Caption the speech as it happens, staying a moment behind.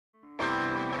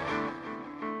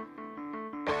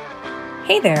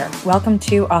Hey there, welcome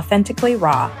to Authentically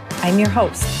Raw. I'm your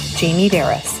host, Jamie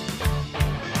Berris.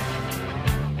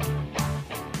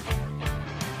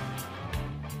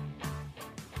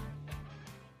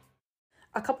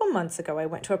 A couple months ago, I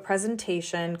went to a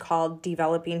presentation called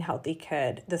Developing Healthy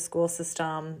Kid. The school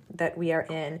system that we are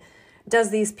in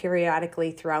does these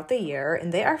periodically throughout the year,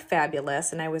 and they are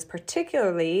fabulous. And I was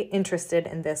particularly interested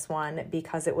in this one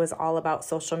because it was all about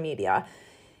social media.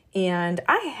 And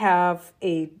I have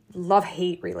a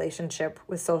love-hate relationship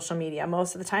with social media.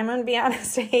 Most of the time, I'm going to be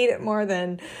honest, I hate it more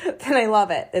than I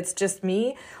love it. It's just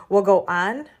me. We'll go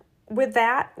on with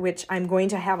that, which I'm going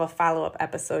to have a follow-up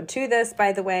episode to this,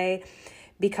 by the way,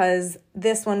 because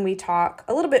this one we talk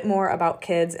a little bit more about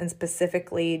kids and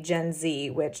specifically Gen Z,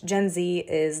 which Gen Z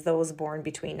is those born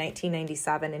between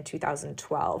 1997 and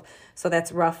 2012. So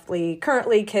that's roughly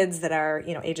currently kids that are,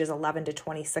 ages 11 to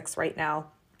 26 right now.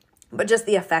 But just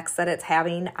the effects that it's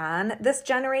having on this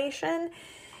generation.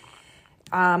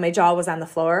 My jaw was on the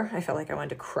floor. I felt like I wanted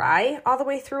to cry all the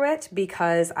way through it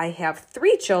because I have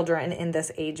 3 children in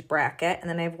this age bracket. And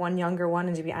then I have one younger one.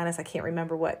 And to be honest, I can't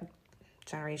remember what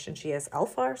generation she is,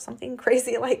 alpha or something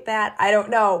crazy like that. I don't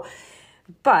know.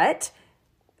 But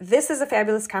this is a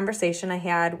fabulous conversation I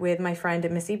had with my friend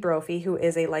Missy Brophy, who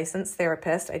is a licensed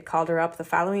therapist. I'd called her up the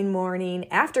following morning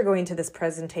after going to this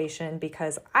presentation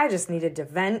because I just needed to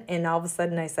vent. And all of a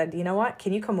sudden I said, you know what?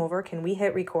 Can you come over? Can we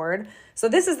hit record? So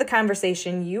this is the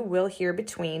conversation you will hear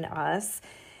between us.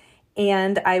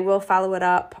 And I will follow it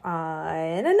up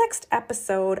in a next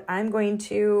episode. I'm going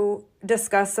to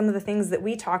discuss some of the things that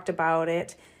we talked about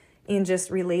it and just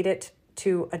relate it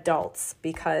to adults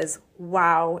because,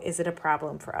 wow, is it a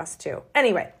problem for us too.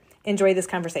 Anyway, enjoy this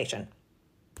conversation.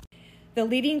 The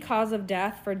leading cause of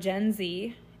death for Gen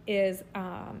Z is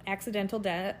accidental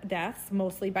deaths,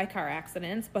 mostly by car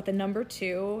accidents, but the number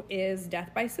 2 is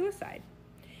death by suicide.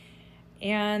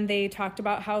 And they talked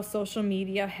about how social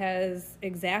media has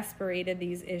exacerbated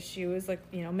these issues, like,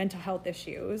 mental health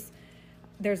issues.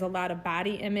 There's a lot of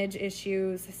body image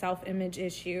issues, self-image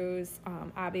issues,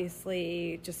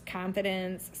 obviously just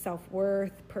confidence,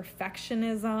 self-worth,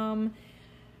 perfectionism.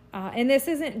 And this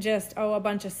isn't just, a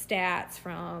bunch of stats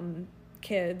from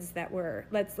kids that were,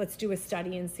 let's do a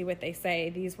study and see what they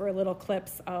say. These were little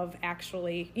clips of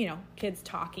actually, kids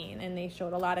talking, and they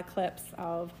showed a lot of clips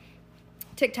of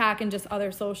TikTok and just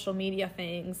other social media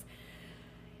things.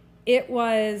 It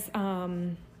was,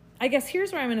 I guess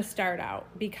here's where I'm going to start out,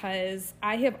 because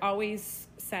I have always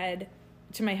said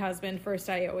to my husband,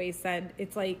 I always said,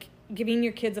 it's like giving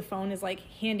your kids a phone is like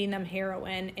handing them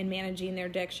heroin and managing their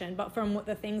addiction. But from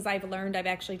the things I've learned, I've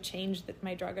actually changed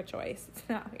my drug of choice. It's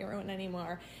not heroin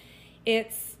anymore.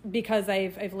 It's because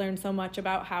I've learned so much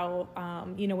about how,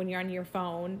 when you're on your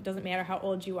phone, doesn't matter how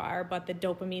old you are, but the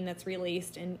dopamine that's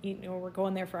released, and, we're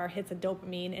going there for our hits of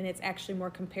dopamine, and it's actually more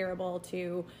comparable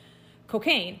to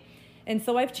cocaine. And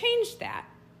so I've changed that.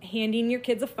 Handing your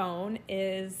kids a phone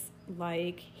is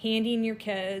like handing your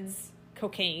kids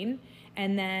cocaine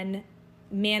and then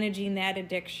managing that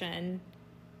addiction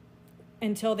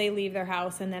until they leave their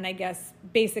house. And then I guess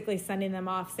basically sending them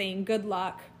off saying, good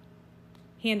luck,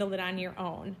 handle it on your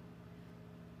own.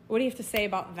 What do you have to say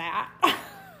about that?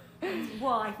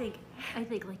 Well, I think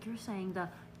like you're saying,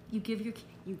 you give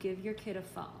your kid a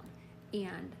phone,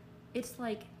 and it's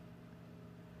like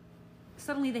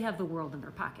suddenly they have the world in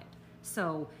their pocket.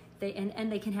 So they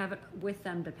can have it with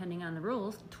them depending on the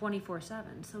rules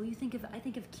 24/7. So I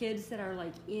think of kids that are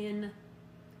like in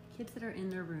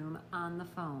their room on the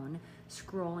phone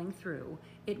scrolling through.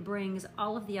 It brings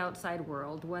all of the outside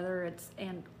world,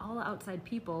 and all the outside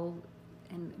people,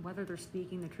 and whether they're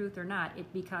speaking the truth or not,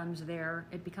 it becomes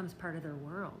part of their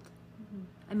world. Mm-hmm.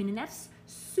 I mean, and that's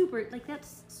super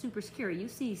scary. You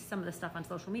see some of the stuff on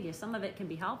social media. Some of it can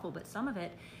be helpful, but some of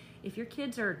it, if your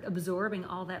kids are absorbing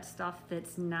all that stuff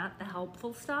that's not the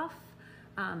helpful stuff,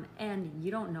 and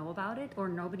you don't know about it or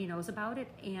nobody knows about it,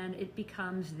 and it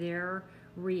becomes their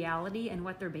reality and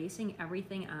what they're basing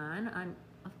everything on,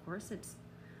 of course it's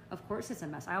a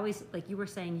mess. I always, like you were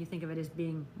saying, you think of it as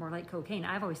being more like cocaine.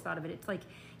 I've always thought of it, it's like,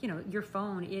 your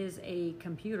phone is a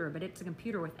computer, but it's a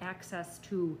computer with access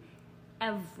to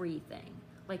everything.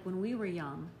 Like when we were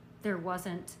young, there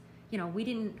wasn't, we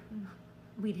didn't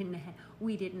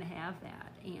have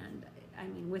that. And I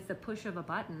mean, with the push of a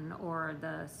button or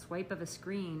the swipe of a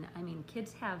screen, I mean,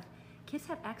 kids have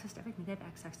access to everything. They have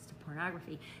access to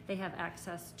pornography. They have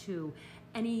access to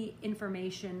any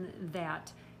information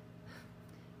that,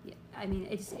 I mean,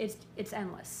 it's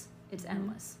endless. It's mm-hmm.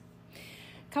 endless.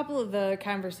 A couple of the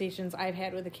conversations I've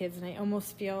had with the kids, and I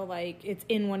almost feel like it's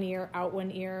in one ear, out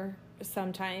one ear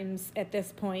sometimes at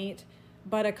this point.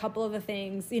 but a couple of the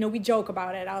things, we joke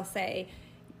about it. I'll say,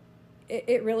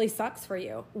 it really sucks for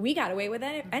you. We got away with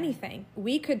anything.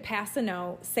 We could pass a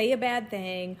note, say a bad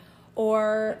thing,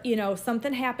 or,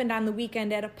 something happened on the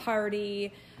weekend at a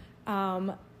party,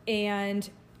 and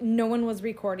no one was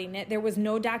recording it. There was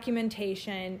no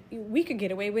documentation. We could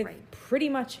get away with pretty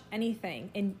much anything,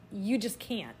 and you just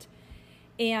can't.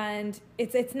 And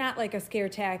it's not like a scare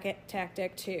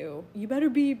tactic to, you better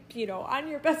be, on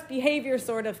your best behavior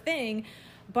sort of thing,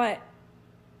 but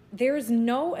there's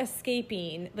no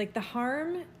escaping. Like, the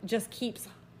harm just keeps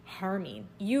harming.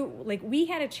 We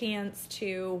had a chance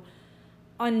to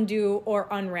undo or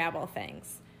unravel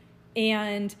things.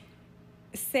 And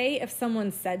say if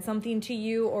someone said something to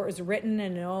you or is written a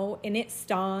note and it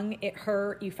stung, it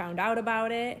hurt, you found out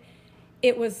about it,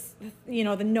 it was, the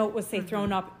note was, say,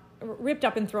 ripped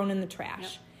up and thrown in the trash.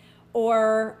 Yep.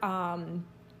 Or,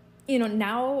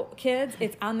 now kids,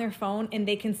 it's on their phone and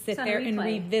they can sit there and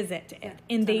revisit it. Yeah,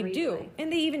 and they do.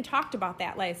 And they even talked about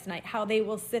that last night, how they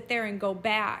will sit there and go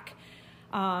back.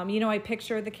 I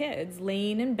picture the kids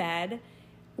laying in bed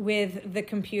with the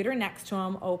computer next to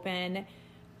them open.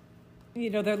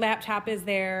 Their laptop is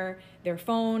there, their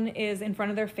phone is in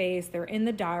front of their face, they're in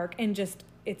the dark, and just,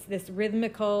 it's this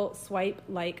rhythmical swipe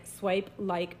like,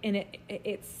 and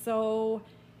it's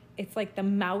like the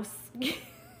mouse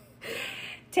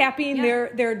tapping their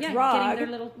drug. Getting their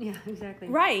little, exactly.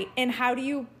 Right, and how do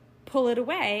you pull it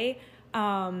away?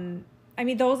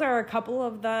 Those are a couple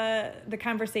of the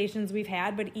conversations we've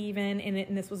had, but even,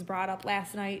 and this was brought up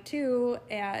last night too,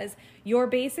 as you're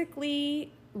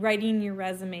basically writing your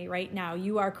resume right now.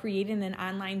 You are creating an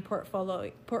online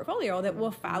portfolio that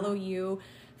will follow you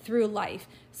through life.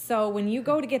 So when you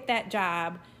go to get that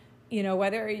job,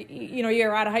 whether,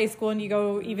 you're out of high school and you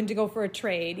go even to go for a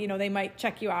trade, they might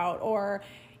check you out, or,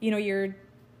 you're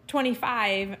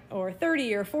 25 or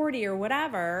 30 or 40 or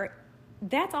whatever,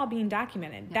 that's all being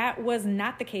documented. Yeah. That was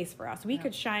not the case for us. We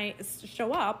could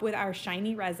show up with our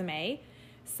shiny resume,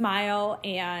 smile,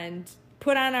 and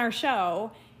put on our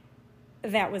show.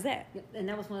 That was it. And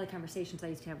that was one of the conversations I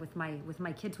used to have with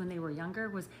my kids when they were younger,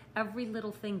 was every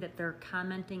little thing that they're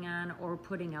commenting on or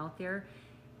putting out there,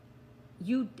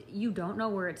 you don't know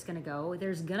where it's going to go.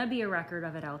 There's going to be a record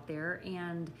of it out there,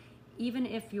 and even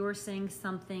if you're saying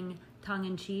something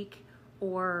tongue-in-cheek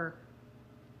or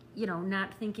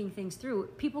not thinking things through,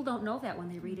 people don't know that when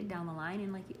they read it down the line,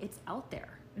 and it's out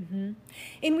there. Mm-hmm.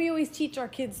 And we always teach our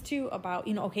kids too about,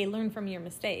 learn from your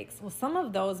mistakes. Well, some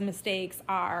of those mistakes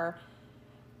are,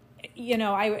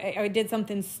 I did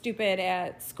something stupid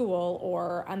at school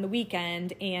or on the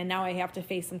weekend, and now I have to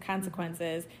face some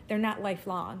consequences. They're not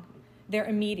lifelong. They're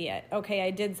immediate. Okay,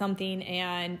 I did something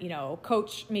and,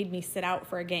 coach made me sit out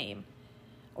for a game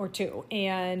or two,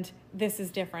 and this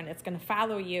is different. It's going to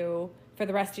follow you for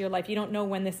the rest of your life. You don't know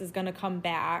when this is going to come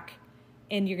back,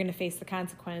 and you're going to face the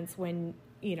consequence when,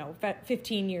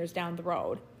 15 years down the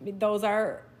road. Those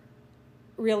are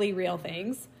really real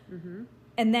things. Mm-hmm.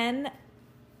 And then,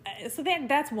 so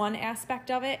that's one aspect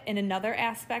of it. And another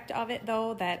aspect of it,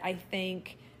 though, that I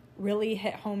think really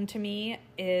hit home to me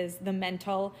is the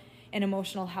mental and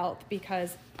emotional health,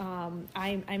 because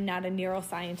I'm not a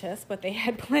neuroscientist, but they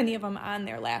had plenty of them on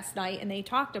there last night, and they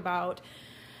talked about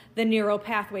the neural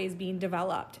pathways being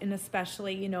developed, and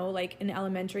especially, in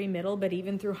elementary, middle, but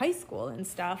even through high school and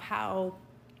stuff, how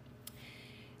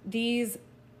these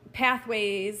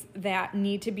pathways that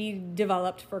need to be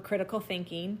developed for critical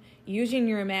thinking, using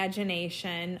your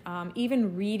imagination,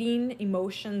 even reading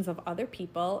emotions of other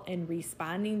people and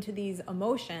responding to these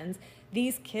emotions,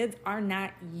 these kids are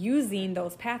not using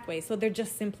those pathways. So they're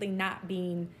just simply not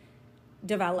being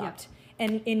developed. Yeah.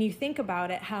 And you think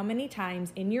about it, how many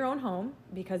times in your own home,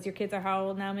 because your kids are how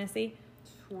old now, Missy?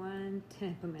 20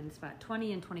 and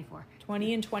 24.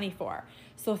 20 and 24.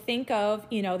 So think of,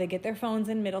 they get their phones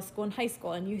in middle school and high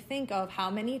school, and you think of how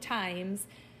many times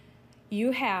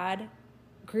you had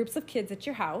groups of kids at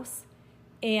your house,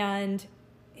 and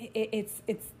it's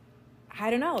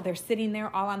I don't know, they're sitting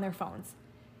there all on their phones.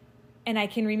 And I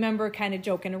can remember kind of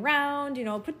joking around,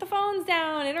 put the phones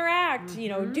down, interact,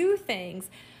 do things.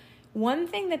 One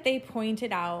thing that they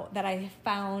pointed out that I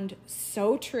found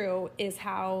so true is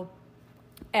how,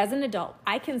 as an adult,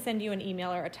 I can send you an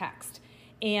email or a text,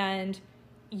 and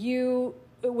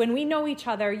when we know each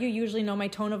other, you usually know my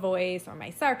tone of voice or my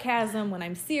sarcasm, when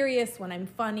I'm serious, when I'm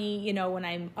funny, when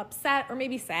I'm upset or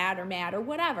maybe sad or mad or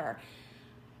whatever.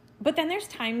 But then there's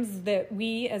times that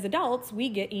we as adults, we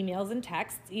get emails and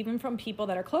texts, even from people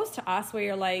that are close to us, where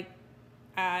you're like,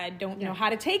 I don't know how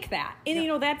to take that.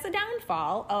 And, that's a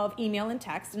downfall of email and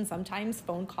text, and sometimes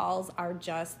phone calls are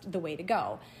just the way to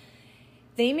go.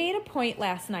 They made a point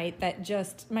last night that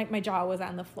just, my jaw was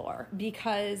on the floor,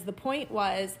 because the point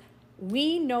was,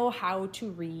 we know how to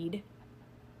read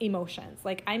emotions.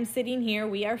 Like, I'm sitting here,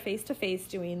 we are face to face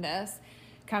doing this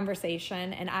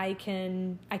conversation, and I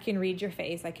can read your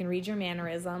face, I can read your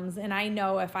mannerisms, and I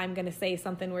know if I'm going to say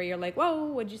something where you're like, whoa,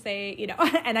 what'd you say? You know,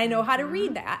 and I know how to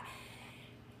read that.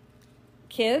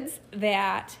 Kids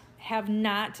that have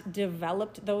not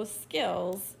developed those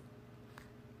skills,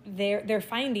 they're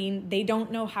finding they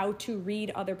don't know how to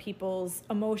read other people's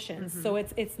emotions. So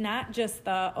it's not just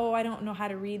the, oh, I don't know how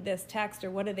to read this text, or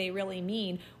what do they really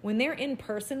mean. When they're in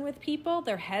person with people,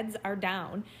 their heads are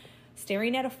down,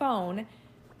 staring at a phone.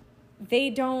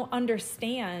 They don't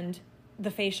understand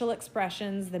the facial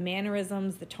expressions, the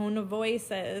mannerisms, the tone of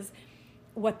voices,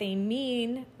 what they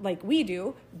mean like we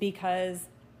do, because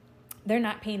they're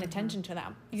not paying attention to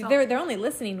them. So, they're only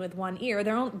listening with one ear.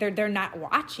 They're not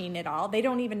watching it all. They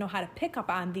don't even know how to pick up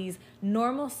on these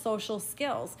normal social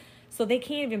skills. So they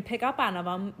can't even pick up on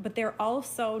them, but they're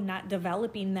also not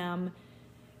developing them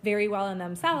very well in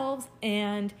themselves.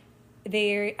 And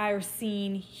they are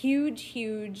seeing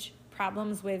huge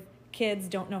problems with kids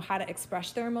don't know how to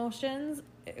express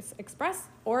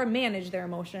or manage their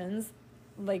emotions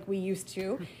like we used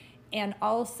to. And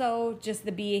also just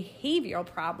the behavioral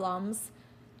problems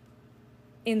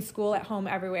in school, at home,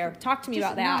 everywhere. Talk to me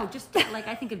about that. No, just like,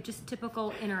 I think of just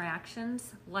typical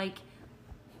interactions, like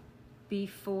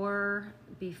before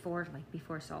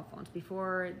cell phones,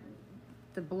 before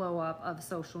the blow up of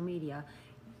social media.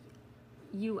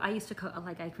 I used to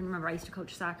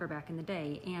coach soccer back in the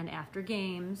day, and after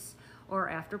games or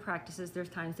after practices, there's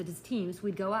times that as teams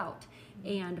we'd go out,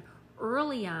 and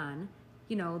early on,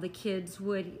 the kids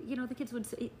would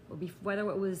say, whether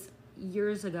it was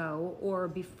years ago or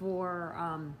before,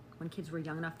 when kids were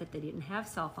young enough that they didn't have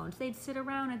cell phones, they'd sit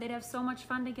around and they'd have so much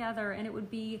fun together, and it would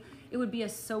be a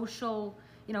social,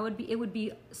 it would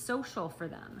be social for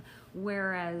them.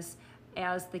 Whereas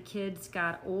as the kids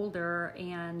got older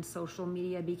and social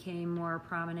media became more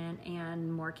prominent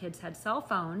and more kids had cell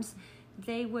phones,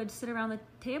 they would sit around the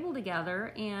table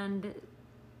together, and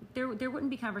there wouldn't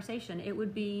be conversation. It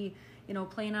would be,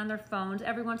 playing on their phones,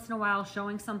 every once in a while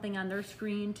showing something on their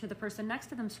screen to the person next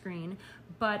to them's screen,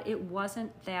 but it wasn't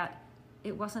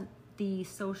the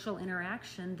social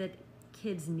interaction that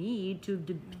kids need to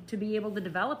be able to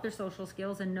develop their social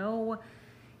skills and know,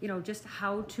 just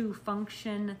how to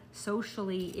function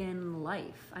socially in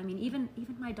life. I mean, even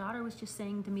my daughter was just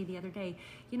saying to me the other day,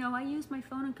 I use my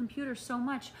phone and computer so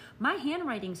much, my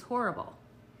handwriting's horrible.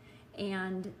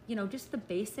 And, just the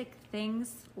basic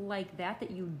things like that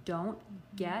you don't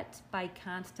get by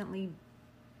constantly,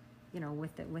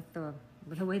 with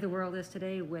the way the world is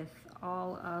today, with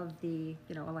all of the,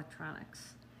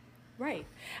 electronics. Right.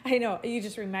 I know. You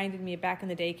just reminded me of back in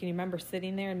the day. Can you remember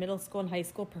sitting there in middle school and high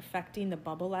school perfecting the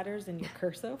bubble letters in your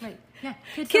cursive? Right. Yeah.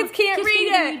 Kids can't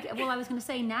read it. Well, I was going to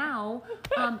say now,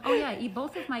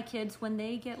 both of my kids, when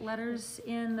they get letters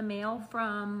in the mail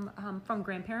from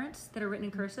grandparents that are written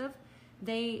in cursive,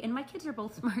 and my kids are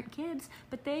both smart kids,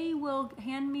 but they will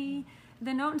hand me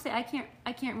the note and say, I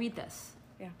can't read this.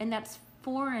 Yeah. And that's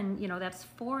foreign, that's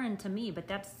foreign to me, but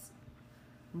that's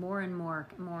more and more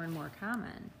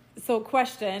common. So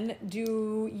question,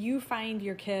 do you find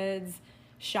your kids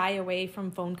shy away from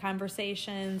phone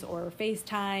conversations or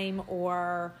FaceTime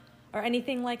or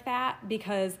anything like that?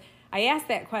 Because I asked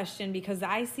that question because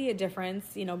I see a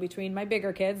difference, between my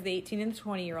bigger kids, the 18 and the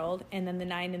 20-year-old, and then the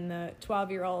 9 and the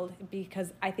 12-year-old,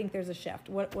 because I think there's a shift.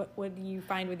 What do you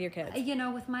find with your kids?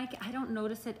 With I don't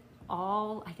notice it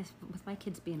all. I guess with my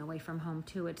kids being away from home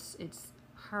too, it's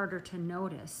harder to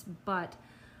notice. But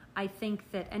I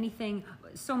think that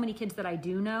so many kids that I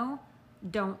do know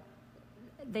don't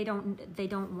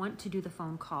want to do the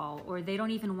phone call, or they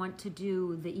don't even want to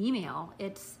do the email.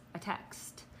 It's a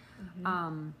text.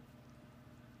 Mm-hmm.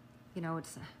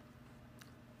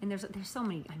 And there's so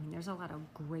many. I mean, there's a lot of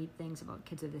great things about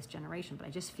kids of this generation, but I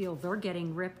just feel they're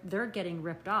getting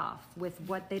ripped off with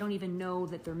what they don't even know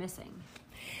that they're missing.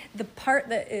 The part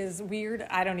that is weird,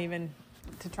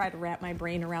 to try to wrap my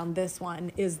brain around this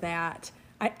one, is that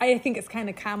I think it's kind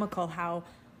of comical how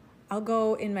I'll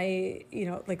go in my,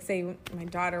 like say my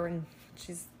daughter, and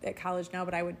she's at college now,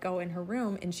 but I would go in her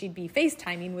room and she'd be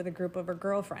FaceTiming with a group of her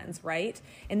girlfriends, right?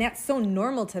 And that's so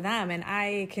normal to them. And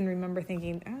I can remember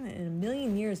thinking, in a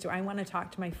million years, do I want to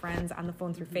talk to my friends on the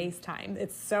phone through FaceTime?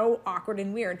 It's so awkward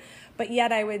and weird. But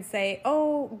yet I would say,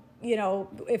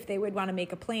 if they would want to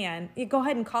make a plan, you go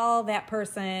ahead and call that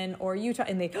person, or you talk,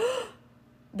 and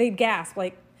they'd gasp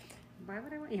like, why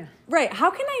would I want? Yeah. Right. How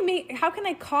can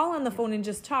I call on the phone and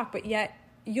just talk? But yet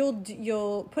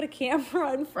you'll put a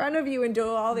camera in front of you and do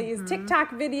all these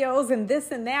TikTok videos and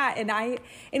this and that,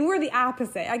 and we're the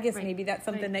opposite. I guess maybe that's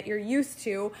something that you're used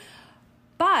to,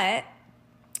 but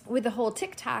with the whole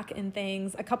TikTok and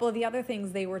things, a couple of the other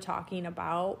things they were talking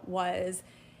about was,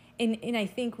 and I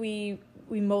think we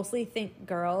mostly think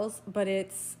girls, but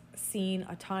it's seen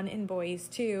a ton in boys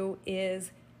too, is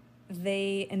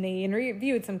they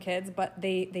interviewed some kids, but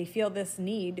they feel this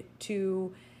need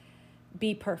to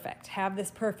be perfect, have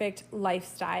this perfect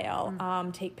lifestyle,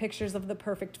 take pictures of the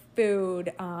perfect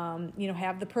food,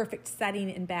 have the perfect setting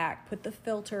in back, put the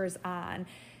filters on.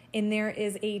 And there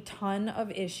is a ton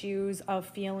of issues of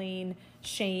feeling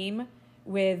shame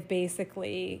with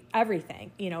basically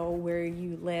everything, where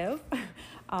you live,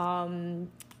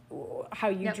 how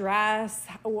you dress,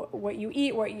 what you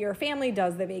eat, what your family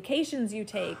does, the vacations you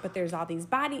take, but there's all these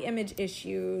body image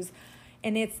issues.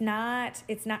 And it's not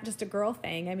just a girl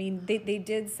thing. I mean, they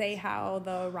did say how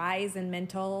the rise in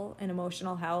mental and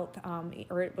emotional health,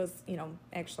 or it was,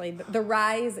 actually the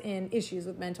rise in issues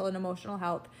with mental and emotional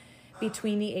health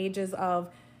between the ages of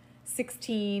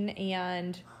 16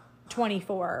 and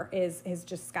 24 is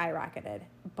just skyrocketed,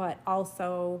 but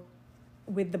also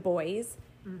with the boys.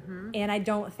 And I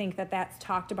don't think that that's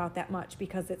talked about that much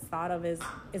because it's thought of as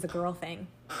a girl thing.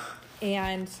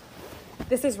 And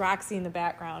this is Roxy in the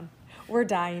background. We're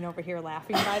dying over here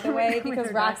laughing, by the way,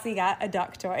 because Roxy got a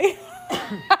duck toy.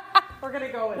 We're going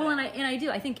to go with it. Well, and I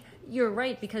do. I think you're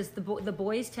right, because the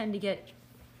boys tend to get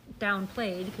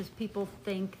downplayed because people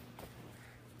think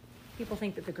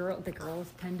that the girls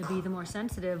tend to be the more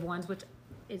sensitive ones, which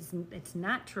it's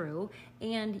not true.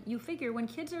 And you figure when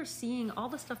kids are seeing all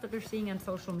the stuff that they're seeing on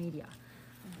social media,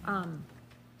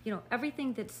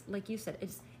 everything that's, like you said,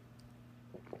 it's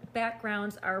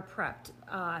backgrounds are prepped,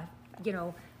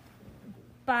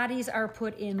 bodies are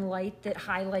put in light that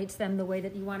highlights them the way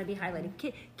that you want to be highlighted.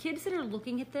 Kids that are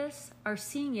looking at this are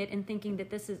seeing it and thinking that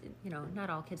this is, not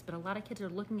all kids, but a lot of kids are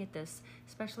looking at this,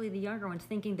 especially the younger ones,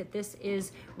 thinking that this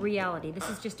is reality. This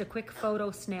is just a quick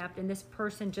photo snapped and this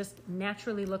person just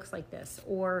naturally looks like this,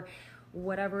 or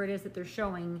whatever it is that they're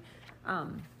showing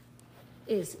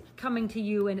is coming to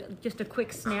you in just a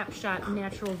quick snapshot,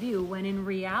 natural view, when in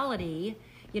reality,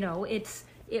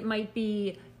 it might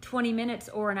be 20 minutes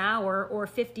or an hour or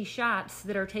 50 shots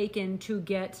that are taken to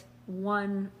get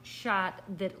one shot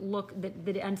that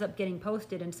ends up getting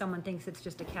posted, and someone thinks it's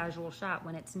just a casual shot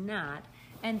when it's not.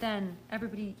 And then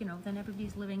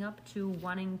everybody's living up to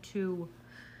wanting to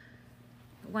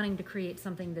create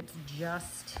something that's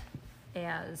just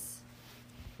as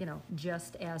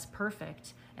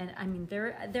perfect. And I mean,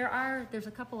 there's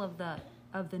a couple of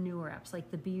the newer apps, like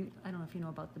the I don't know if you know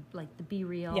about the Be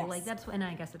Real, yes. And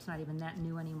I guess it's not even that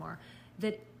new anymore.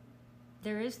 That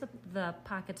there is the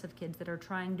pockets of kids that are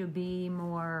trying to be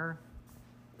more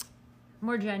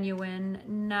genuine,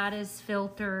 not as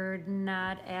filtered,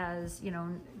 not as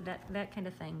that kind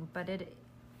of thing. But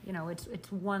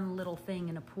it's one little thing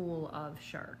in a pool of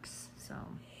sharks. So.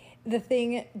 The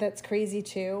thing that's crazy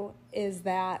too is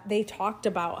that they talked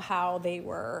about how they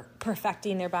were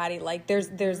perfecting their body. Like there's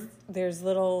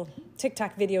little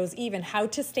TikTok videos, even how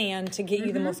to stand to get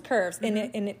you the most curves, and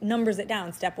it numbers it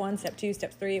down, step 1, step 2,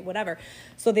 step 3, whatever.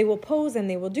 So they will pose and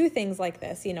they will do things like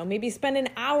this, maybe spend an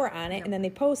hour on it, and then they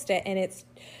post it, and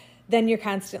then you're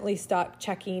constantly stuck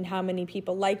checking how many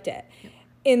people liked it. Yep.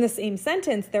 In the same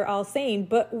sentence, they're all saying,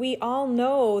 but we all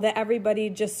know that everybody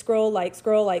just scroll.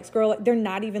 They're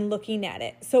not even looking at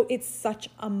it. So it's such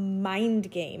a mind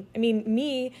game. I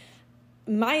mean,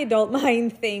 my adult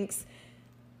mind thinks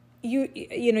you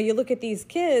look at these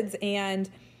kids, and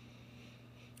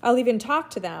I'll even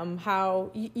talk to them how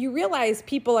you realize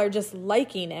people are just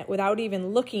liking it without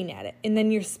even looking at it. And then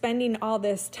you're spending all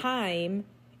this time,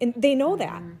 and they know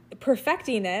that,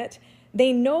 perfecting it.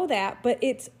 They know that, but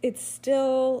it's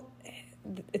still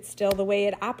the way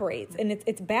it operates, and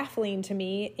it's baffling to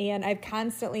me. And I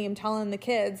constantly am telling the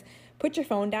kids, put your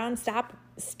phone down, stop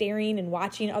staring and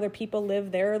watching other people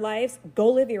live their lives. Go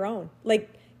live your own.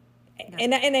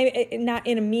 And I not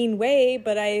in a mean way,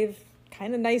 but I've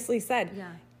kind of nicely said,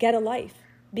 get a life,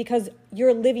 because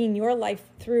you're living your life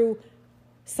through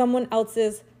someone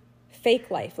else's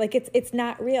fake life. Like it's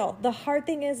not real. The hard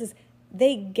thing is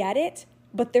they get it,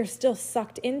 but they're still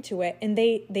sucked into it, and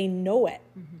they know it.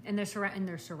 And they're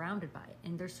surrounded by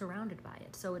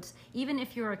it. So it's, even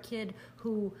if you're a kid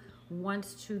who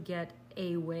wants to get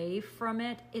away from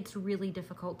it, it's really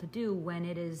difficult to do when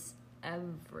it is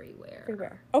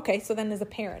everywhere. Okay, so then as a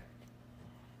parent,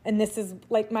 and this is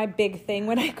like my big thing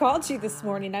when I called you this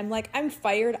morning, I'm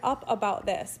fired up about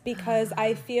this, because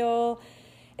I feel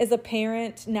as a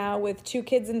parent now with 2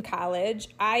 kids in college,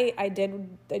 I did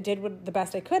the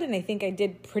best I could, and I think I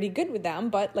did pretty good with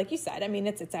them. But like you said, I mean,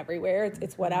 it's everywhere.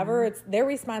 It's whatever. It's their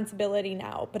responsibility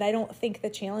now. But I don't think the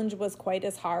challenge was quite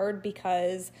as hard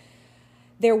because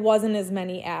there wasn't as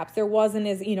many apps. There wasn't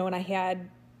as, and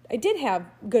I did have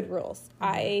good rules.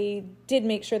 I did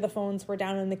make sure the phones were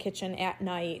down in the kitchen at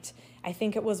night. I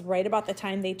think it was right about the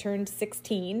time they turned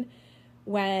 16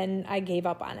 when I gave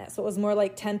up on it. So it was more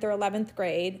like 10th or 11th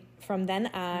grade. From then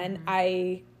on,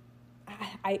 I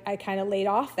kind of laid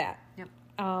off that. Yep.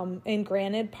 And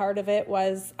granted, part of it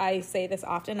was, I say this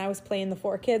often, I was playing the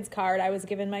 4 kids card. I was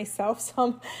giving myself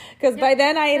some, because by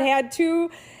then I had 2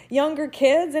 younger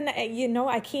kids, and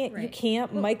I can't, you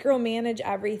can't micromanage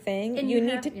everything. And you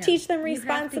need to teach them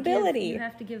responsibility. You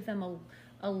have to give them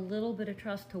a little bit of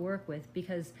trust to work with,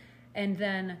 and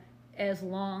then as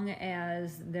long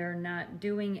as they're not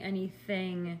doing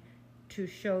anything to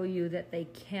show you that they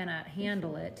cannot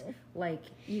handle it, like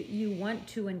you want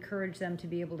to encourage them to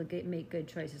be able to make good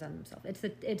choices on themselves.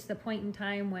 It's the point in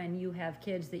time when you have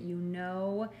kids that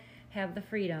have the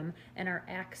freedom and are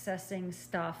accessing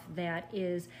stuff that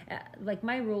is, like,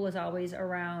 my rule is always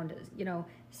around,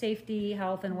 safety,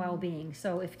 health, and well-being.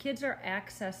 So if kids are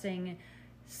accessing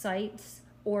sites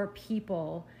or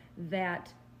people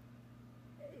that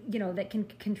that can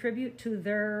contribute to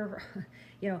their,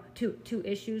 to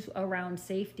issues around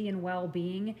safety and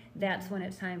well-being, that's when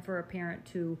it's time for a parent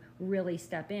to really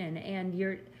step in. And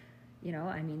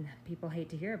people hate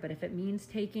to hear it, but if it means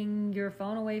taking your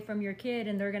phone away from your kid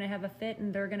and they're going to have a fit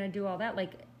and they're going to do all that,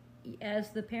 like, as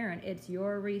the parent, it's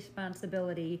your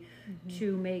responsibility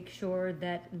to make sure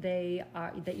that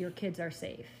that your kids are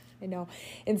safe. I know.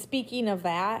 And speaking of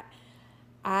that,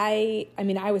 I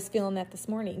was feeling that this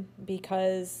morning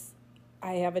because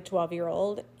I have a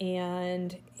 12-year-old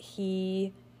and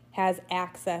he has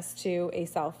access to a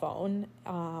cell phone.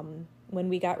 When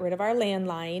we got rid of our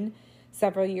landline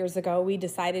several years ago, we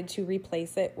decided to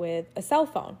replace it with a cell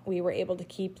phone. We were able to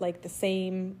keep like the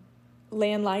same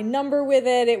landline number with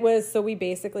it. So we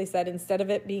basically said, instead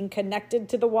of it being connected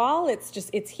to the wall,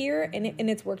 it's here, and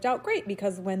it's worked out great,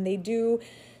 because when they do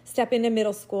step into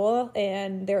middle school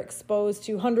and they're exposed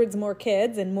to hundreds more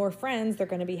kids and more friends, they're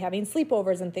going to be having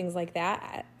sleepovers and things like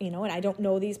that, and I don't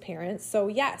know these parents. So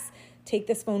yes, take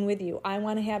this phone with you. I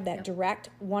want to have that direct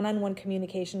one-on-one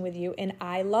communication with you, and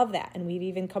I love that. And we've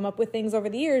even come up with things over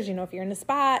the years, if you're in a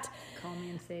spot, call me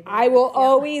and say that. I will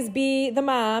always be the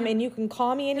mom, and you can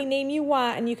call me any name you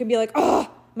want, and you can be like,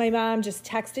 oh, my mom just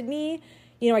texted me.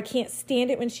 I can't stand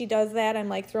it when she does that. I'm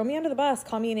like, throw me under the bus,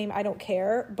 call me a name, I don't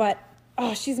care. But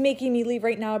she's making me leave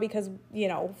right now because,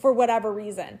 for whatever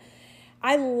reason.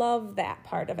 I love that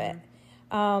part of it.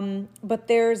 But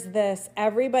there's this,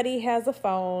 everybody has a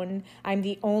phone. I'm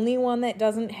the only one that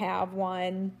doesn't have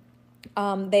one.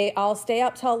 They all stay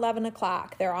up till 11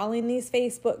 o'clock. They're all in these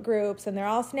Facebook groups, and they're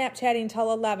all Snapchatting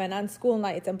till 11 on school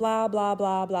nights and blah, blah,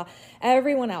 blah, blah.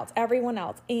 Everyone else.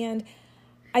 And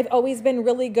I've always been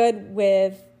really good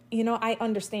with, I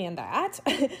understand that.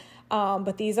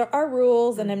 But these are our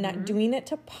rules, and I'm not doing it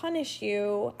to punish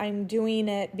you. I'm doing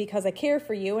it because I care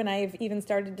for you. And I've even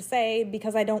started to say,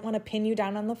 because I don't want to pin you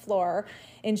down on the floor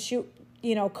and shoot,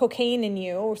 cocaine in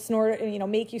you, or snort,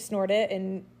 make you snort it,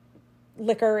 and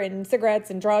liquor and cigarettes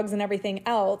and drugs and everything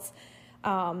else.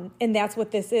 And that's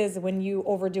what this is when you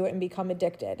overdo it and become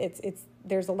addicted.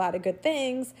 There's a lot of good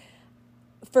things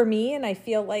for me. And I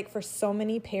feel like for so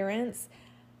many parents,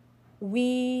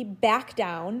 we back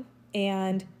down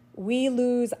and we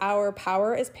lose our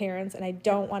power as parents. And I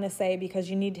don't want to say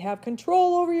because you need to have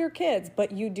control over your kids,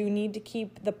 but you do need to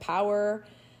keep the power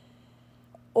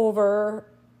over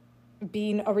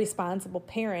being a responsible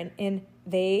parent, and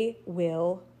they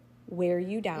will wear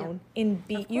you down and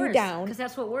beat you down. Because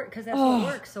that's what works. What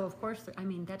works. So of course,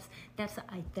 that's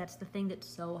the thing that's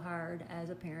so hard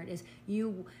as a parent is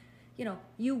you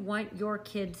want your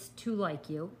kids to like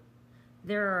you.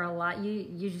 There are a lot,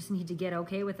 you just need to get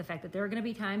okay with the fact that there are going to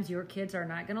be times your kids are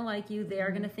not going to like you. They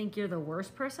are going to think you're the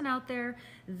worst person out there.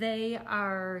 They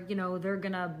are, they're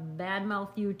going to badmouth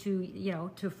you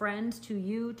to friends, to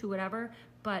you, to whatever.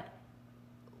 But,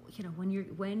 when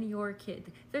your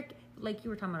kid, they're, like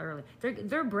you were talking about earlier,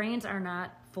 their brains are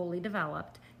not fully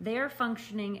developed. They are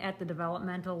functioning at the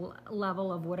developmental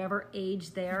level of whatever age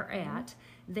they're at.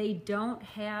 They don't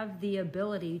have the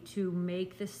ability to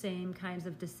make the same kinds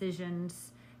of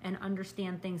decisions and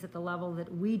understand things at the level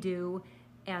that we do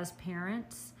as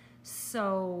parents.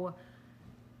 So,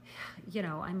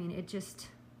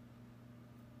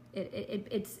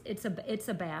 it's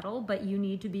a battle, but you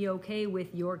need to be okay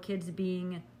with your kids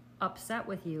being upset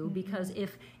with you because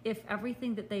if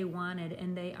everything that they wanted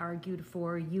and they argued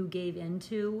for you gave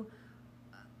into,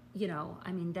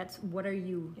 I mean, that's, what are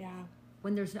you,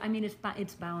 when there's, I mean,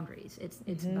 it's boundaries,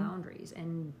 it's boundaries.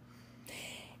 And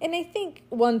I think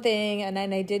one thing, and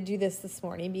I did do this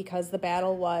morning because the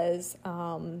battle was,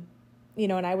 and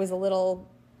I was a little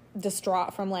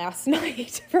distraught from last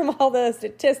night from all the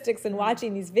statistics and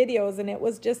watching these videos, and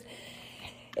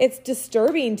it's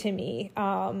disturbing to me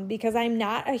because I'm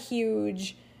not a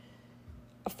huge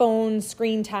phone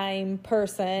screen time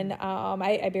person.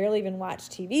 I barely even watch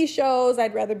TV shows.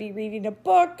 I'd rather be reading a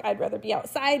book. I'd rather be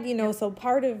outside, so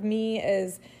part of me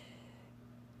is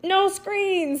no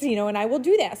screens, and I will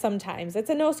do that sometimes. It's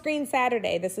a no screen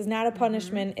Saturday. This is not a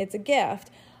punishment. It's a gift.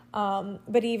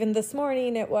 But even this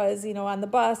morning it was, on the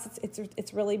bus,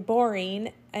 it's really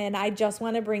boring, and I just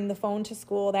want to bring the phone to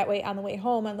school. That way on the way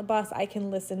home on the bus, I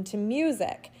can listen to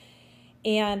music.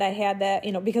 And I had that,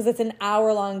 because it's an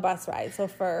hour-long bus ride. So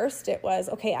first it was,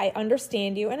 okay, I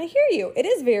understand you and I hear you. It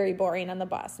is very boring on the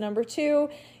bus. Number 2,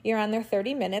 you're on there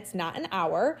 30 minutes, not an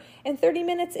hour. And 30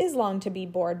 minutes is long to be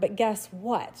bored. But guess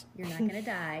what? You're not going to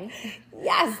die.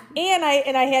 Yes. And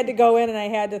I had to go in and I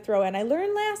had to throw in. I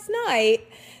learned last night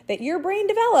that your brain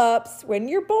develops when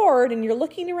you're bored and you're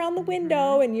looking around the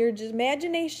window and your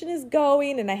imagination is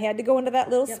going. And I had to go into that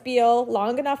little spiel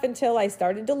long enough until I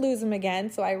started to lose them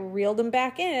again. So I reeled them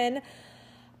back in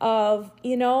of,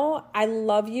 I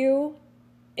love you.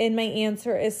 And my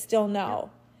answer is still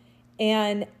no.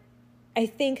 And I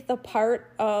think the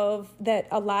part of that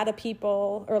a lot of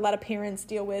people or a lot of parents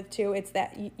deal with too, it's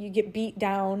that you get beat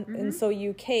down and so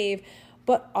you cave.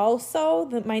 But also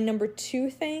my number 2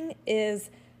 thing is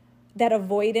that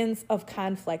avoidance of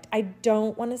conflict. I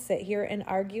don't want to sit here and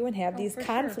argue and have these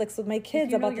conflicts with my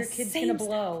kids about the same stuff. If you know your kid's going to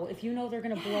blow, if you know they're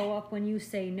going to blow up when you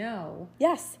say no.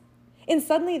 Yes. And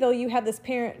suddenly, though, you have this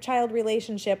parent-child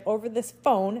relationship over this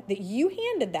phone that you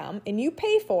handed them and you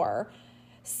pay for.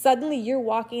 Suddenly, you're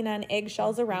walking on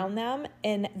eggshells around them,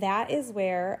 and that is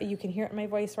where, you can hear it in my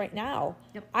voice right now,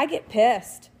 I get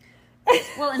pissed.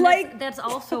 Well, and that's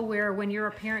also where when you're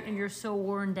a parent and you're so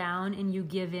worn down and you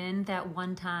give in that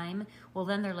one time, well,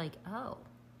 then they're like, oh,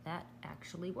 that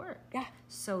actually worked. Yeah.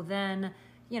 So then,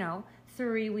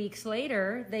 3 weeks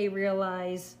later, they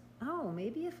realize, oh,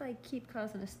 maybe if I keep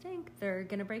causing a stink, they're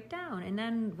going to break down. And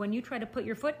then when you try to put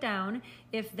your foot down,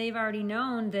 if they've already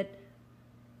known that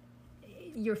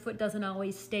your foot doesn't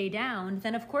always stay down,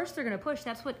 then of course they're going to push.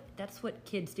 That's what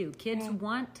kids do. Kids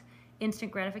want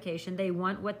instant gratification. They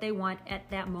want what they want at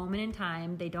that moment in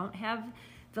time. They don't have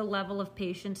the level of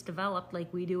patience developed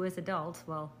like we do as adults.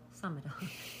 Well, some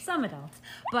adults,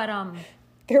 but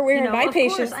they're wearing my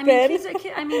patience. I mean, kids are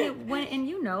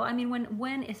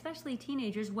when especially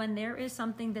teenagers, when there is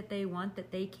something that they want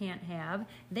that they can't have,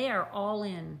 they are all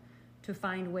in to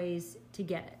find ways to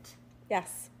get it.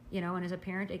 Yes. And as a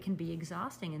parent, it can be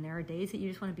exhausting, and there are days that you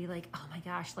just want to be like, oh my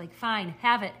gosh, like fine,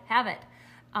 have it.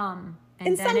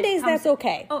 And some days that's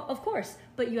okay. Oh, of course.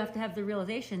 But you have to have the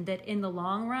realization that in the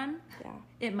long run,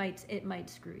 it might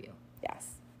screw you. Yes.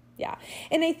 Yeah.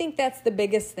 And I think that's the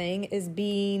biggest thing is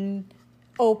being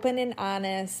open and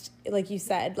honest, like you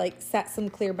said, like set some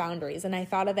clear boundaries. And I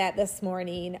thought of that this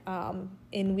morning.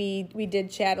 And we did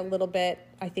chat a little bit.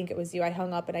 I think it was you. I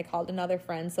hung up and I called another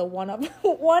friend. So one of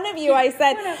you, I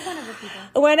said, one of the people.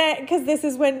 Because this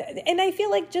is when, and I feel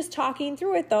like just talking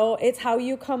through it though, it's how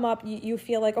you come up, you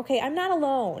feel like, okay, I'm not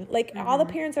alone. Like all the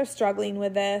parents are struggling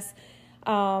with this.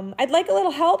 I'd like a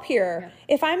little help here.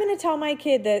 Yeah. If I'm going to tell my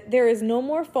kid that there is no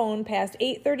more phone past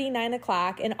 8:30, 9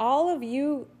 o'clock, and all of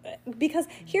you, because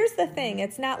here's the thing,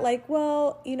 it's not like,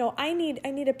 well, I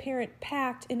need a parent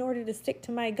pact in order to stick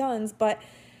to my guns, but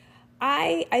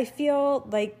I feel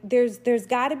like there's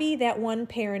got to be that one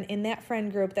parent in that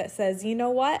friend group that says, you know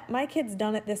what, my kid's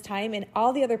done it this time, and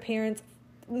all the other parents,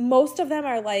 most of them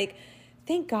are like,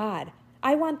 thank God.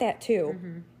 I want that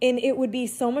too. And it would be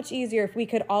so much easier if we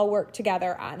could all work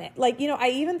together on it. Like, I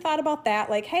even thought about that.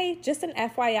 Like, hey, just an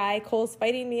FYI, Cole's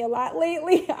fighting me a lot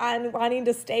lately on wanting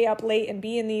to stay up late and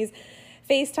be in these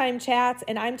FaceTime chats.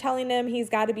 And I'm telling him he's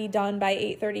got to be done by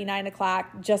 8:30, 9 o'clock,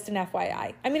 just an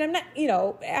FYI. I mean, I'm not,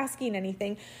 asking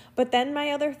anything. But then my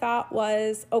other thought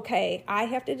was, okay, I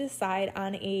have to decide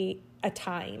on a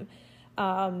time.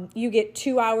 You get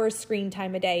 2 hours screen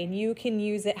time a day, and you can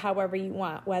use it however you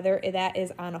want, whether that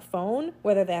is on a phone,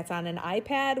 whether that's on an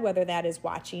iPad, whether that is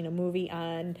watching a movie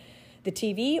on the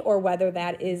TV, or whether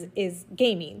that is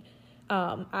gaming.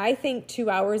 I think 2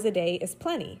 hours a day is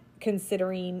plenty,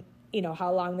 considering,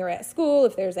 how long they're at school,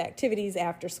 if there's activities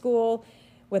after school,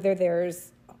 whether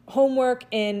there's homework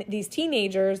in these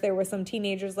teenagers, there were some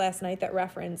teenagers last night that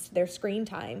referenced their screen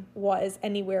time was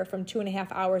anywhere from 2.5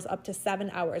 hours up to 7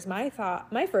 hours. My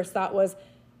first thought was,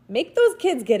 make those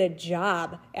kids get a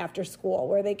job after school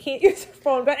where they can't use their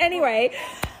phone. But anyway,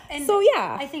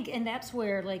 I think, and that's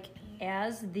where, like,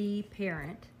 as the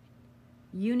parent,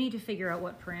 you need to figure out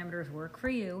what parameters work for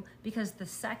you, because the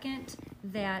second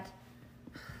that,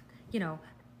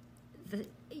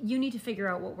 you need to figure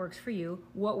out what works for you,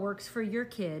 what works for your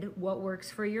kid, what works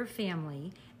for your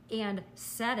family, and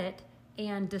set it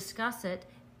and discuss it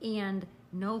and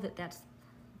know that that's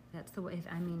the way,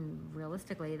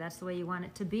 realistically, that's the way you want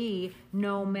it to be,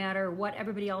 no matter what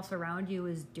everybody else around you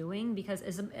is doing. Because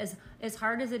as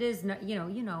hard as it is,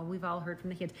 we've all heard from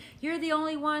the kids, you're the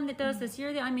only one that does this,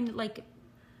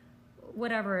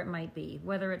 whatever it might be,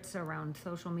 whether it's around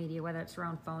social media, whether it's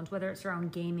around phones, whether it's around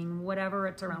gaming, whatever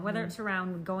it's around, whether it's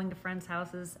around going to friends'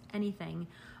 houses, anything.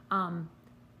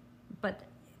 But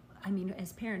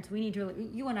as parents, we need to,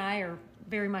 you and I are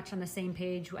very much on the same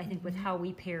page, I think, with how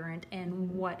we parent and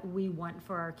what we want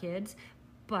for our kids.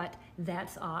 But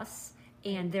that's us.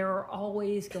 And there are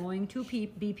always going to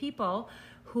be people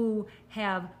who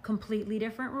have completely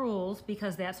different rules,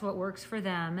 because that's what works for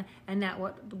them and that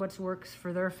what works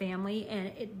for their family. And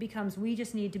it becomes, we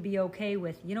just need to be okay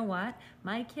with, you know what,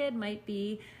 my kid might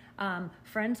be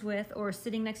friends with or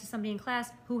sitting next to somebody in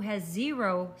class who has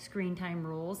 0 screen time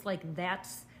rules. Like,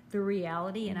 that's the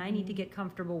reality. And I need to get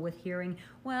comfortable with hearing,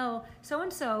 well,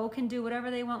 so-and-so can do whatever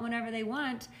they want whenever they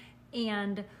want.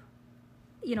 And,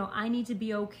 I need to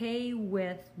be okay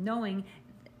with knowing,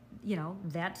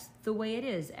 that's the way it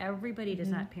is. Everybody does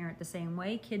not parent the same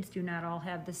way. Kids do not all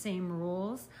have the same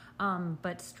rules.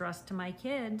 But stress to my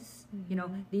kids,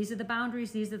 these are the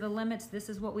boundaries, these are the limits, this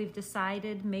is what we've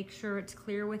decided. Make sure it's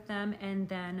clear with them, and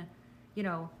then,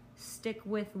 stick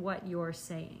with what you're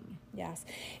saying. Yes.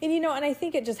 And, and I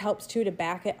think it just helps too to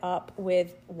back it up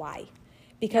with why.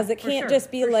 Because it can't just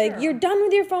be like, you're done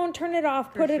with your phone, turn it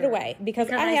off, put it away.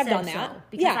 Because I have done that.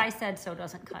 Because I said so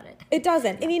doesn't cut it. It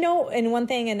doesn't. And, and one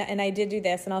thing, and I did do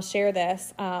this, and I'll share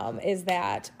this, is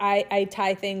that I like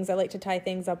to tie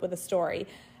things up with a story.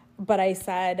 But I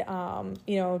said,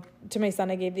 to my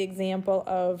son, I gave the example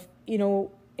of,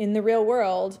 in the real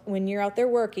world, when you're out there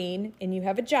working and you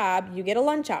have a job, you get a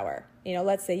lunch hour.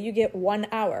 Let's say you get 1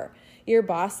 hour. Your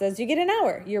boss says you get an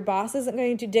hour. Your boss isn't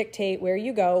going to dictate where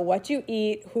you go, what you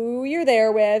eat, who you're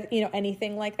there with,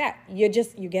 anything like that. You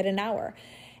get an hour.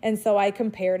 And so I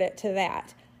compared it to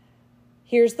that.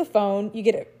 Here's the phone. You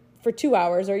get it for 2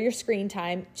 hours, or your screen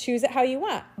time. Choose it how you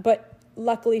want. But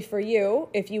luckily for you,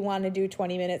 if you want to do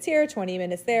 20 minutes here, 20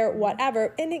 minutes there,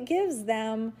 whatever, and it gives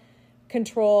them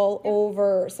control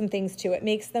over some things too. It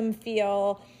makes them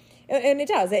feel, and it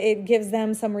does, it gives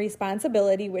them some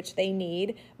responsibility, which they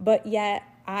need, but yet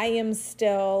I am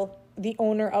still the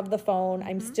owner of the phone.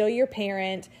 I'm still your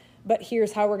parent, but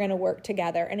here's how we're going to work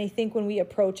together. And I think when we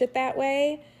approach it that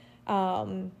way,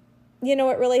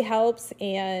 it really helps.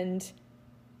 And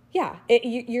yeah,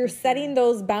 you're setting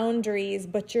those boundaries,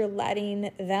 but you're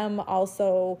letting them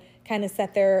also kind of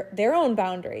set their own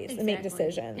boundaries and make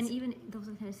decisions. And even those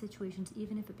are the kind of situations,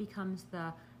 even if it becomes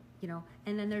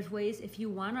and then there's ways, if you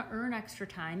want to earn extra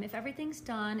time, if everything's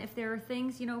done, if there are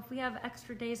things, if we have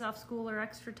extra days off school or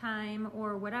extra time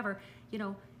or whatever,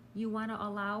 you want to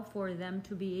allow for them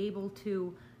to be able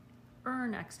to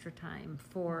earn extra time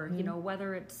for,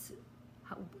 whether it's,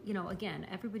 again,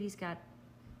 everybody's got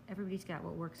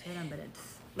what works for them, but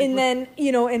it's... And then,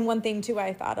 and one thing too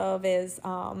I thought of is,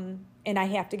 and I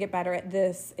have to get better at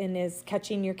this, and is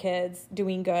catching your kids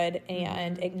doing good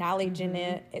and acknowledging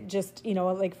it. Just,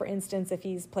 like for instance, if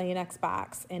he's playing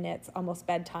Xbox and it's almost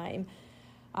bedtime,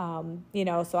 so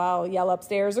I'll yell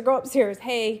upstairs or go upstairs,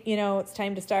 hey, it's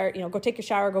time to start, go take a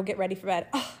shower, go get ready for bed.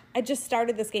 Oh, I just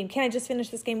started this game. Can I just finish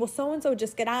this game? Well, so-and-so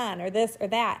just get on, or this or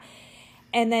that.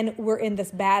 And then we're in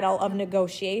this battle of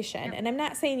negotiation. Yep. And I'm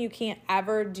not saying you can't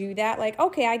ever do that. Like,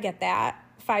 okay, I get that.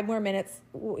 5 more minutes,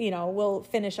 we'll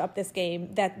finish up this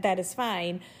game. That is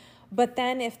fine. But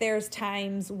then if there's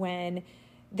times when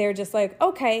they're just like,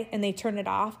 okay, and they turn it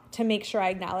off, to make sure I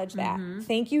acknowledge that.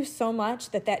 Thank you so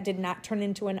much that did not turn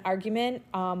into an argument.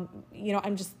 I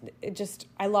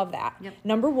love that. Yep.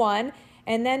 Number one.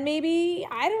 And then maybe,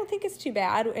 I don't think it's too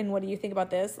bad, and what do you think about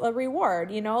this? A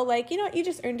reward, you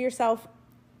just earned yourself,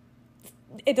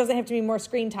 it doesn't have to be more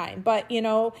screen time, but,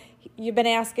 you've been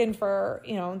asking for,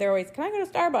 they're always, can I go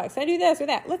to Starbucks? Can I do this or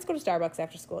that? Let's go to Starbucks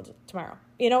after school tomorrow.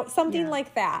 Something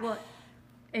like that. Well,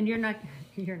 and you're not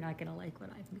going to like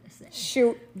what I'm going to say.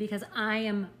 Shoot. Because I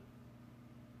am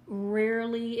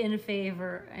rarely in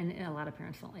favor, and a lot of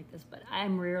parents don't like this, but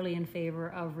I'm rarely in favor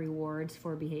of rewards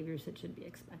for behaviors that should be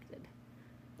expected.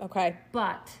 Okay.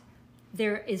 But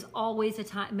there is always a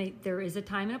time, there is a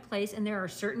time and a place, and there are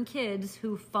certain kids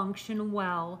who function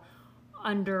well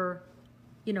under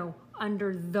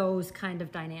those kind of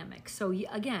dynamics. So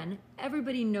again,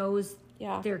 everybody knows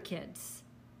their kids.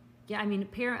 Yeah, I mean,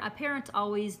 parents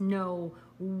always know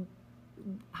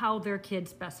how their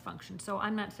kids best function. So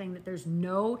I'm not saying that there's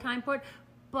no time for it,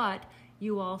 but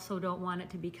you also don't want it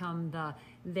to become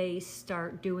they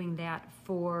start doing that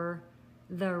for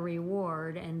the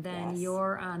reward, and then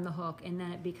you're on the hook, and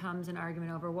then it becomes an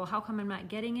argument over, well, how come I'm not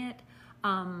getting it?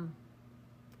 But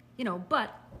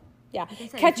yeah,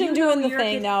 catch him doing the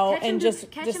thing now, and just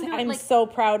I'm so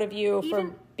proud of you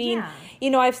for being,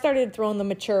 I've started throwing the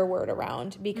mature word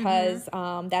around because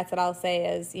that's what I'll say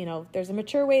is, there's a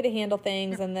mature way to handle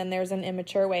things, and then there's an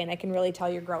immature way, and I can really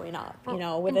tell you're growing up,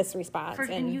 with this response.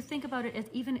 And you think about it,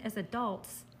 even as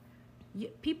adults,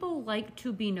 people like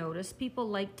to be noticed, people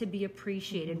like to be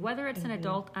appreciated, whether it's an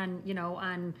adult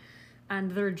on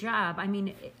their job. I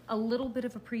mean, a little bit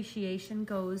of appreciation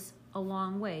goes a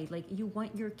long way. Like, you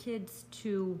want your kids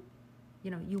to,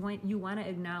 you want to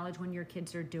acknowledge when your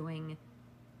kids are doing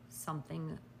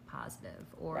something positive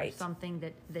or something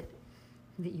that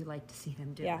you like to see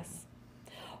them do. Yes.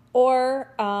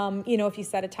 Or, if you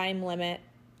set a time limit,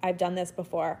 I've done this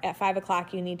before. At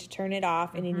 5:00, you need to turn it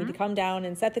off, and you need to come down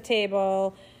and set the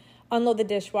table, unload the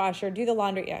dishwasher, do the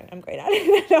laundry. Yeah, I'm great at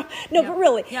it. No, but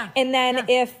really. Yeah. And then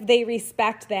if they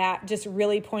respect that, just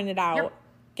really point it out. Yep.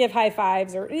 Give high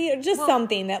fives or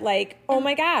something that oh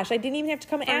my gosh, I didn't even have to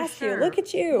come ask you. Look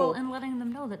at you. Well, and letting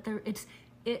them know that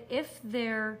if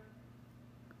they're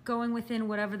going within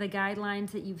whatever the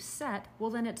guidelines that you've set,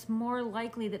 well, then it's more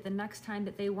likely that the next time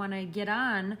that they want to get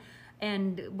on,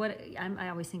 and I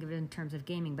always think of it in terms of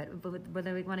gaming, but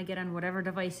whether they want to get on whatever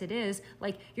device it is,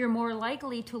 you're more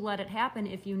likely to let it happen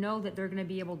if you know that they're going to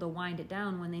be able to wind it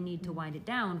down when they need to wind it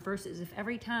down, versus if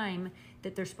every time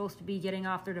that they're supposed to be getting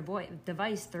off their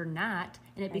device, they're not,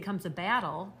 and it becomes a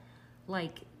battle.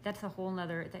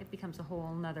 That becomes a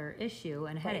whole nother issue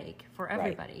and headache for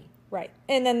everybody. Right.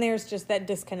 And then there's just that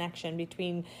disconnection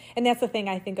between, and that's the thing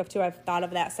I think of too, I've thought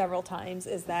of that several times,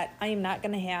 is that I am not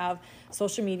going to have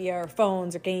social media or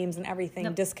phones or games and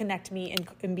everything disconnect me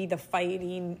and be the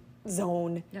fighting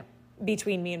zone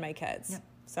between me and my kids. Yep.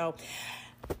 So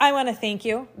I want to thank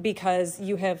you, because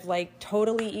you have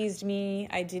totally eased me.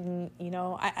 I didn't,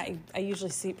 I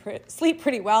usually sleep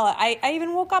pretty well. I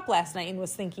even woke up last night and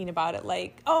was thinking about it,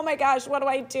 oh my gosh, what do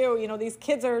I do? These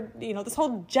kids are, this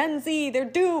whole Gen Z, they're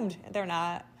doomed. They're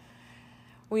not.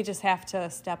 We just have to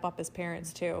step up as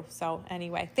parents too. So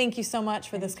anyway, thank you so much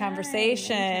for this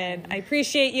conversation. I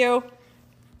appreciate you.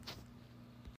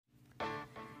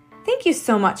 Thank you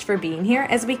so much for being here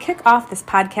as we kick off this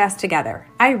podcast together.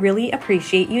 I really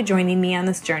appreciate you joining me on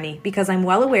this journey, because I'm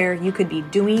well aware you could be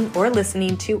doing or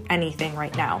listening to anything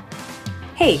right now.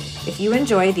 Hey, if you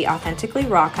enjoy the Authentically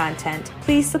Raw content,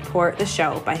 please support the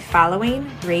show by following,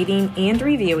 rating, and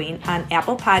reviewing on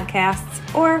Apple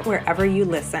Podcasts or wherever you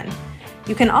listen.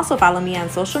 You can also follow me on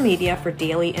social media for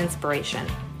daily inspiration.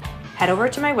 Head over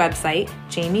to my website,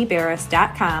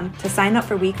 jamieberris.com, to sign up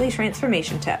for weekly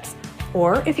transformation tips.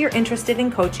 Or if you're interested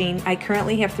in coaching, I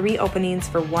currently have 3 openings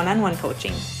for one-on-one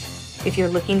coaching. If you're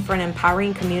looking for an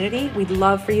empowering community, we'd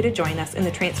love for you to join us in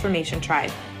the Transformation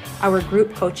Tribe, our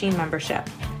group coaching membership.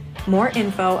 More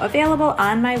info available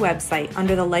on my website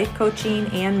under the Life Coaching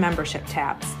and Membership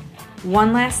tabs.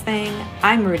 One last thing,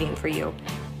 I'm rooting for you.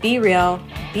 Be real,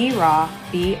 be raw,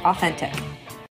 be authentic.